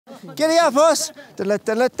Giddy up, us!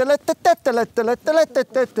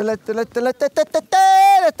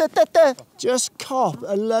 Just cop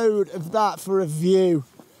a load of that for a view.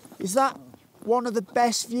 Is that one of the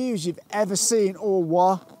best views you've ever seen, or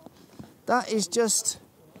what? That is just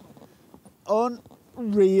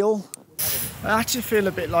unreal. I actually feel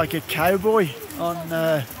a bit like a cowboy on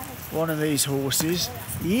one of these horses.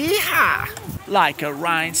 Yeehaw! Like a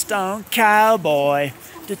rhinestone cowboy.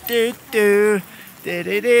 Do-do-do.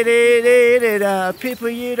 People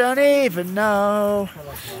you don't even know.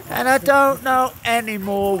 And I don't know any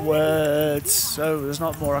more words. So there's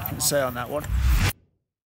not more I can say on that one.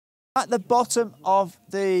 At the bottom of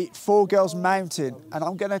the Four Girls Mountain, and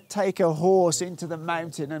I'm going to take a horse into the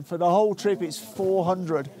mountain, and for the whole trip it's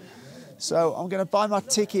 400. So I'm going to buy my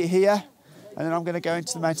ticket here, and then I'm going to go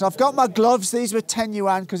into the mountain. I've got my gloves. These were 10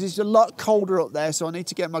 yuan because it's a lot colder up there, so I need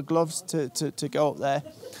to get my gloves to go up there.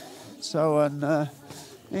 So,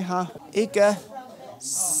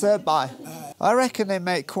 I reckon they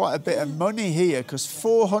make quite a bit of money here because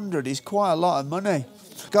 400 is quite a lot of money.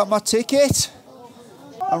 Got my ticket.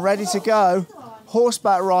 I'm ready to go.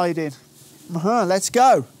 Horseback riding. Let's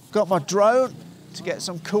go. Got my drone to get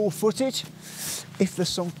some cool footage, if there's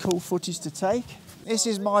some cool footage to take. This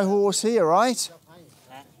is my horse here, right?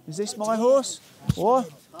 Is this my horse? What?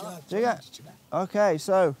 Okay,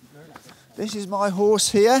 so this is my horse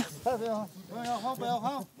here.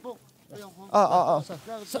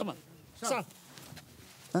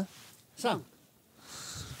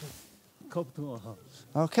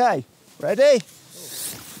 Okay, ready?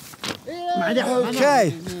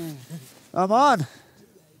 Okay, I'm on.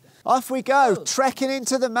 Off we go, trekking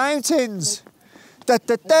into the mountains.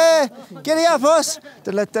 Giddy up, us!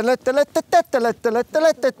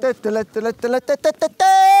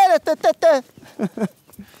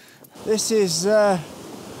 This is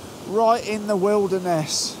right in the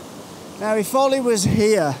wilderness. Now, if Ollie was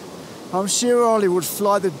here, I'm sure Ollie would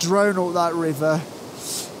fly the drone up that river.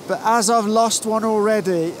 But as I've lost one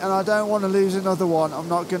already, and I don't want to lose another one, I'm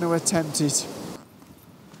not going to attempt it.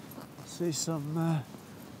 See some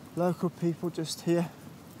local people just here.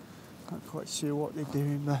 Not quite sure what they're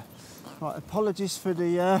doing, but right, apologies for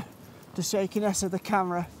the shakiness of the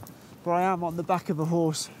camera, but I am on the back of a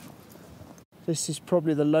horse. This is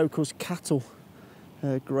probably the locals' cattle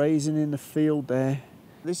grazing in the field there.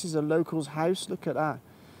 This is a local's house, look at that.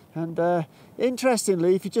 And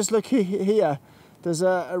interestingly, if you just look here, there's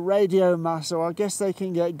a radio mast, so I guess they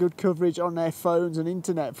can get good coverage on their phones and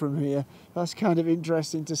internet from here. That's kind of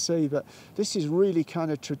interesting to see, but this is really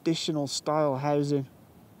kind of traditional style housing.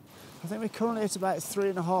 I think we're currently at about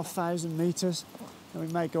 3,500 metres, and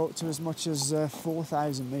we may go up to as much as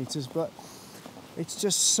 4,000 metres, but it's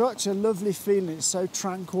just such a lovely feeling. It's so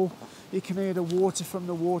tranquil. You can hear the water from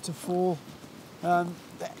the waterfall. The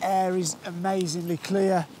air is amazingly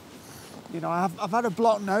clear. You know, I've had a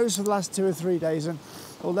blocked nose for the last 2 or 3 days, and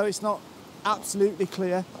although it's not absolutely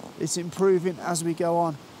clear, it's improving as we go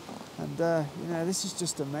on. And you know, this is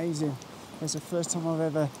just amazing. It's the first time I've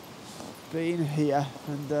ever been here,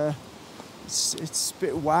 and it's a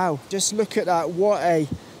bit wow. Just look at that, what a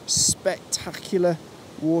spectacular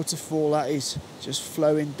waterfall that is, just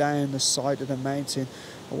flowing down the side of the mountain.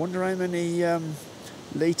 I wonder how many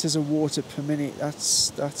litres of water per minute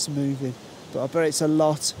that's moving, but I bet it's a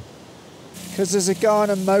lot. Because there's a guy on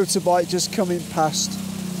a motorbike just coming past.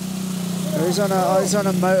 He's on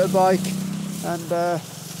a motorbike, and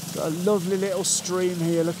got a lovely little stream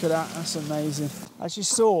here. Look at that, that's amazing. As you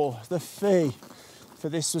saw, the fee for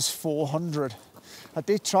this was 400. I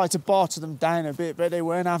did try to barter them down a bit, but they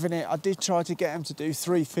weren't having it. I did try to get them to do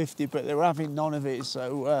 350, but they were having none of it.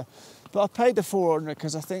 So, but I paid the 400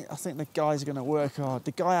 because I think the guys are going to work hard.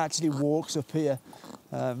 The guy actually walks up here.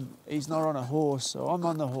 He's not on a horse, so I'm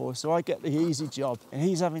on the horse, so I get the easy job, and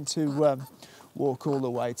he's having to walk all the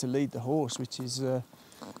way to lead the horse, which is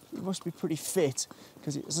he must be pretty fit,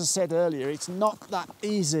 because as I said earlier, it's not that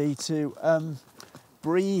easy to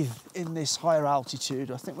breathe in this higher altitude.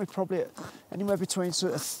 I think we're probably at anywhere between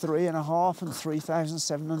sort of 3,500 and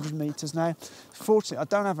 3,700 metres now. Fortunately, I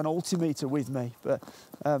don't have an altimeter with me, but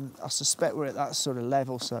I suspect we're at that sort of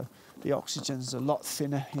level, so the oxygen's a lot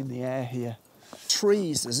thinner in the air here.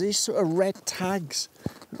 Trees, there's these sort of red tags.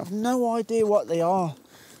 I've no idea what they are,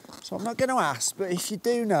 so I'm not going to ask, but if you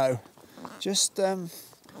do know, just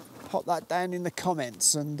pop that down in the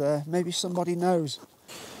comments, and maybe somebody knows.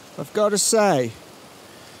 I've got to say,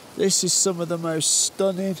 this is some of the most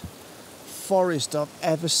stunning forest I've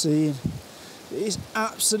ever seen. It is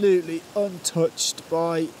absolutely untouched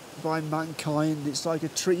by mankind. It's like a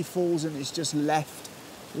tree falls and it's just left.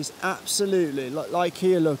 It's absolutely, like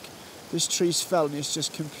here, look, this tree's fell and it's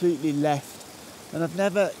just completely left. And I've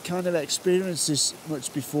never kind of experienced this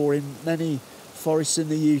much before. In many forests in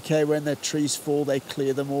the UK, when their trees fall, they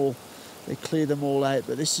clear them all out.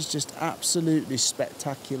 But this is just absolutely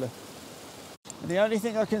spectacular. And the only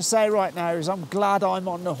thing I can say right now is I'm glad I'm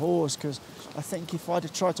on the horse, because I think if I'd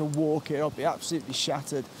have tried to walk it, I'd be absolutely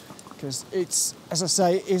shattered. Because it's, as I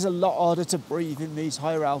say, it is a lot harder to breathe in these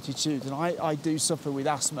higher altitudes, and I do suffer with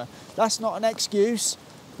asthma. That's not an excuse,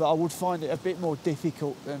 but I would find it a bit more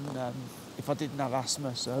difficult than if I didn't have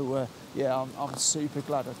asthma. So yeah, I'm super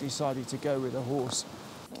glad I decided to go with a horse.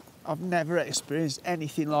 I've never experienced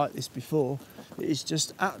anything like this before. It is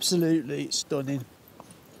just absolutely stunning.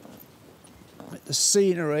 The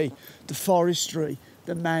scenery, the forestry,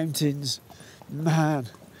 the mountains. Man,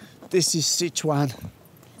 this is Sichuan.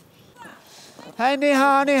 Hey, ni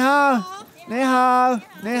hao, ni hao, ni hao,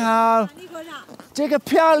 ni hao. 这个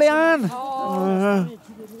漂亮.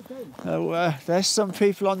 There's some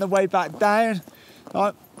people on the way back down.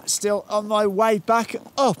 I'm still on my way back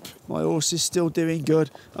up. My horse is still doing good.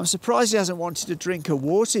 I'm surprised he hasn't wanted to drink a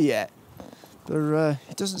water yet. But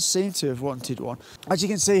he doesn't seem to have wanted one. As you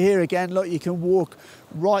can see here again, look, you can walk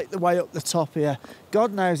right the way up the top here.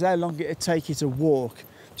 God knows how long it'd take you to walk.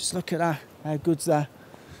 Just look at that, how good's that?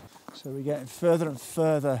 So we're getting further and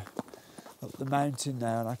further up the mountain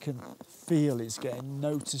now, and I can feel it's getting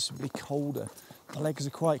noticeably colder. My legs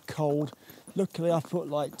are quite cold. Luckily I've put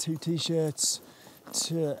like 2 t-shirts,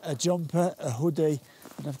 a jumper, a hoodie,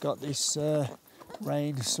 and I've got this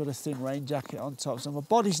sort of thin rain jacket on top. So my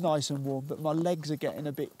body's nice and warm, but my legs are getting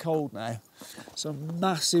a bit cold now. Some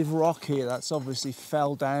massive rock here that's obviously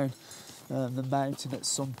fell down the mountain at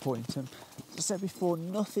some point. And as I said before,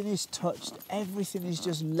 nothing is touched. Everything is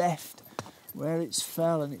just left where it's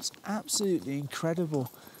fell, and it's absolutely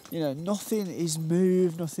incredible. You know, nothing is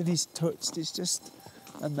moved, nothing is touched. It's just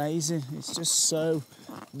amazing. It's just so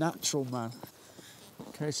natural, man.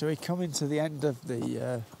 Okay, so we're coming to the end of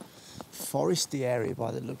the foresty area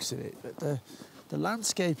by the looks of it, but the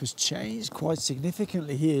landscape has changed quite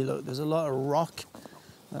significantly here. Look, there's a lot of rock,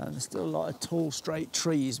 there's still a lot of tall straight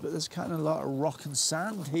trees, but there's kind of a lot of rock and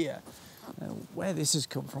sand here. Where this has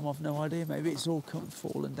come from, I've no idea. Maybe it's all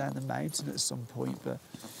fallen down the mountain at some point, but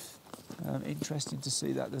interesting to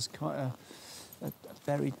see that there's quite a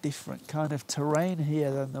very different kind of terrain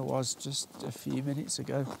here than there was just a few minutes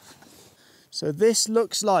ago. So this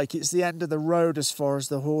looks like it's the end of the road as far as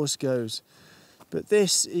the horse goes. But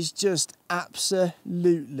this is just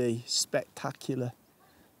absolutely spectacular.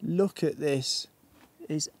 Look at this.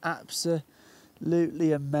 It's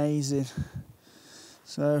absolutely amazing.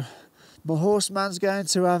 So my horseman's going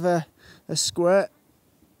to have a squirt.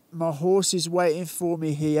 My horse is waiting for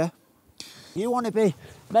me here. You want to be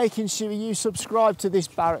making sure you subscribe to this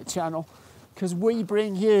Barrett channel, because we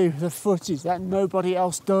bring you the footage that nobody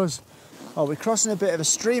else does. Oh, we're crossing a bit of a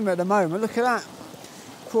stream at the moment. Look at that.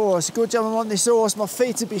 Oh, it's a good job I'm on this horse. My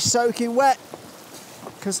feet will be soaking wet,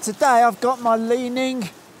 because today I've got my leaning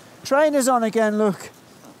trainers on again, look.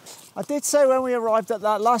 I did say when we arrived at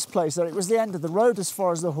that last place that it was the end of the road as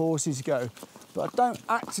far as the horses go, but I don't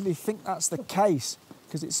actually think that's the case,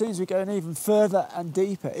 because it seems we're going even further and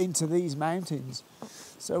deeper into these mountains.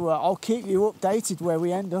 So I'll keep you updated where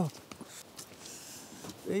we end up.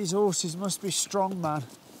 These horses must be strong, man.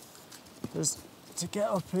 Because to get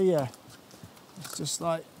up here, it's just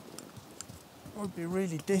like, it would be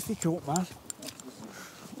really difficult, man.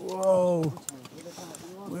 Whoa,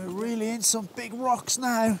 we're really in some big rocks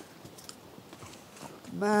now.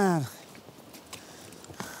 Man.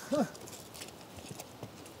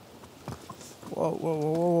 Whoa, whoa, whoa,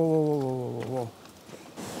 whoa, whoa, whoa, whoa, whoa.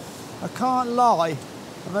 I can't lie,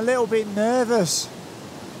 I'm a little bit nervous,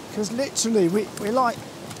 because literally we're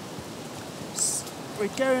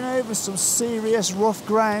going over some serious rough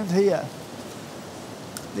ground here.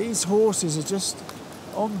 These horses are just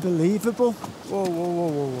unbelievable. Whoa, whoa, whoa,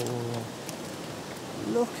 whoa, whoa,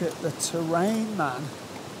 whoa. Look at the terrain, man.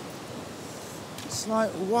 It's like,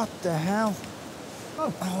 what the hell? Oh,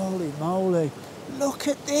 holy moly. Look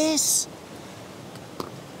at this.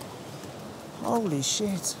 Holy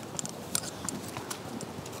shit.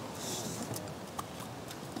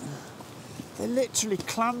 They're literally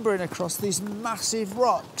clambering across these massive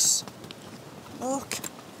rocks. Look.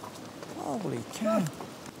 Holy cow.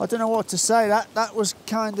 I don't know what to say. That was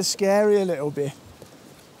kind of scary a little bit.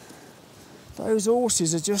 Those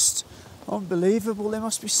horses are just unbelievable. They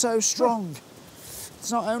must be so strong.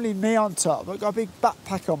 It's not only me on top. I've got a big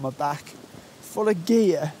backpack on my back full of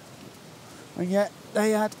gear, and yet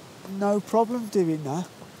they had no problem doing that.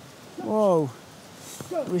 Whoa.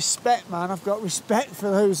 Respect, man. I've got respect for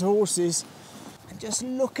those horses. just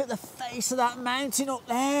look at the face of that mountain up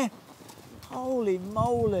there. Holy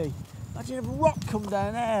moly. Imagine if a rock come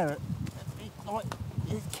down there.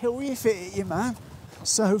 It'd kill you if it hit you, man.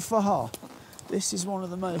 So far, this is one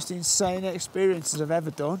of the most insane experiences I've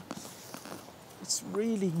ever done. It's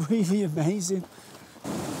really, really amazing.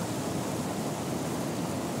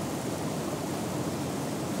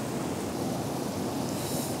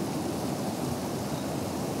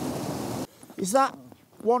 Is that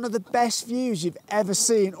one of the best views you've ever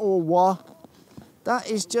seen, or what? That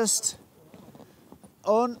is just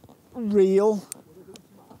unreal.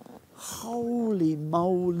 Holy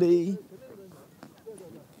moly.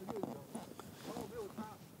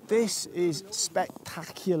 This is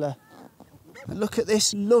spectacular. And look at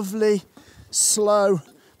this lovely, slow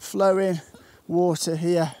flowing water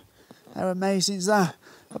here. How amazing is that?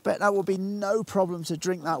 I bet that will be no problem to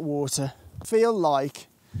drink that water. I feel like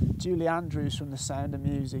Julie Andrews from The Sound of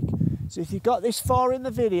Music. So if you got this far in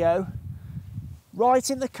the video, write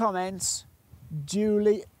in the comments,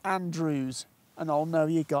 Julie Andrews, and I'll know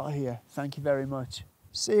you got here. Thank you very much.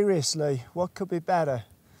 Seriously, what could be better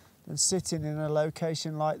than sitting in a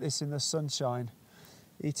location like this in the sunshine,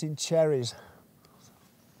 eating cherries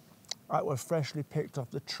that were freshly picked off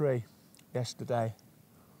the tree yesterday.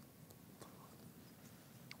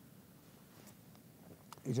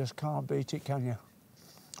 You just can't beat it, can you?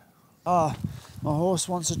 Ah, my horse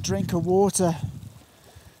wants a drink of water,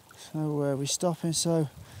 so we're stopping so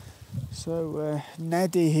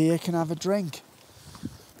Neddy here can have a drink.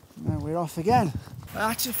 And we're off again.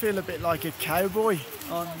 I actually feel a bit like a cowboy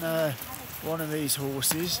on one of these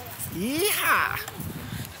horses. Yeehaw!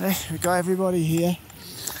 We've got everybody here,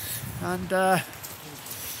 and I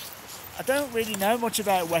don't really know much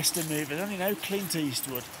about Western movies. I only know Clint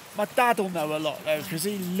Eastwood. My dad will know a lot though, because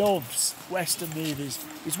he loves Western movies.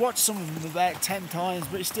 He's watched some of them about 10 times,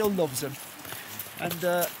 but he still loves them. And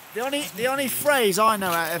the only phrase I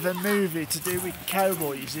know out of a movie to do with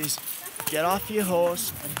cowboys is get off your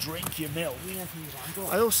horse and drink your milk.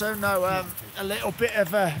 I also know a little bit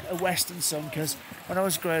of a Western song, because when I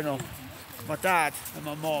was growing up, my dad and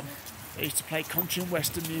my mum used to play country and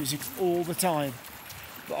Western music all the time.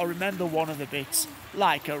 But I remember one of the bits,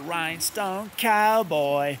 like a rhinestone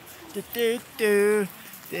cowboy, do-do-do,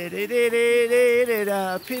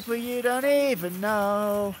 da-da-da-da-da-da, people you don't even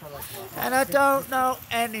know, and I don't know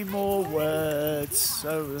any more words,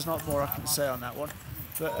 so there's not more I can say on that one.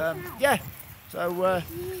 But yeah, so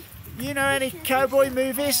you know any cowboy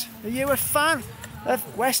movies? Are you a fan of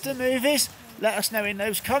Western movies? Let us know in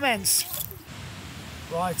those comments.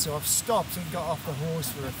 Right, so I've stopped and got off the horse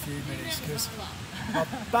for a few minutes because my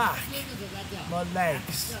back, my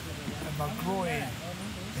legs and my groin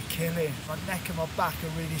are killing. My neck and my back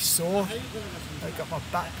are really sore. I've got my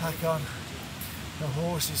backpack on. The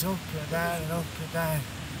horse is up and down and up and down.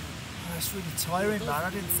 Oh, it's really tiring, man. I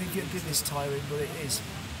didn't think it'd be this tiring, but it is.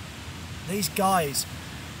 These guys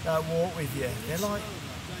that walk with you, they're like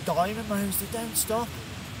dynamos, they don't stop.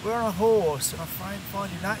 We're on a horse and I find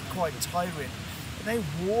finding that quite tiring. And they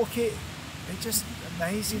walk it, they're just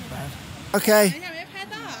amazing, man. Okay.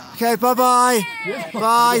 Okay, bye-bye.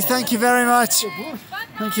 Bye, thank you very much.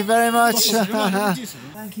 Thank you very much.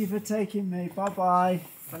 Thank you for taking me. Bye-bye.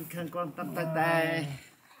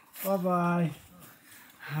 Bye-bye.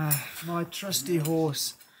 My trusty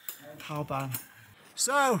horse, Palban.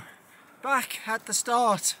 So, back at the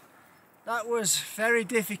start. That was very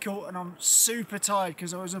difficult and I'm super tired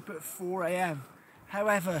because I was up at 4 AM.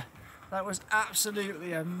 However, that was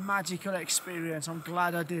absolutely a magical experience. I'm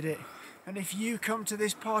glad I did it. And if you come to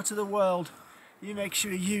this part of the world, you make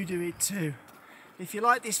sure you do it too. If you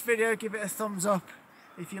like this video, give it a thumbs up.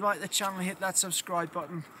 If you like the channel, hit that subscribe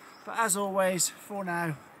button. But as always, for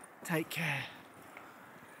now, take care.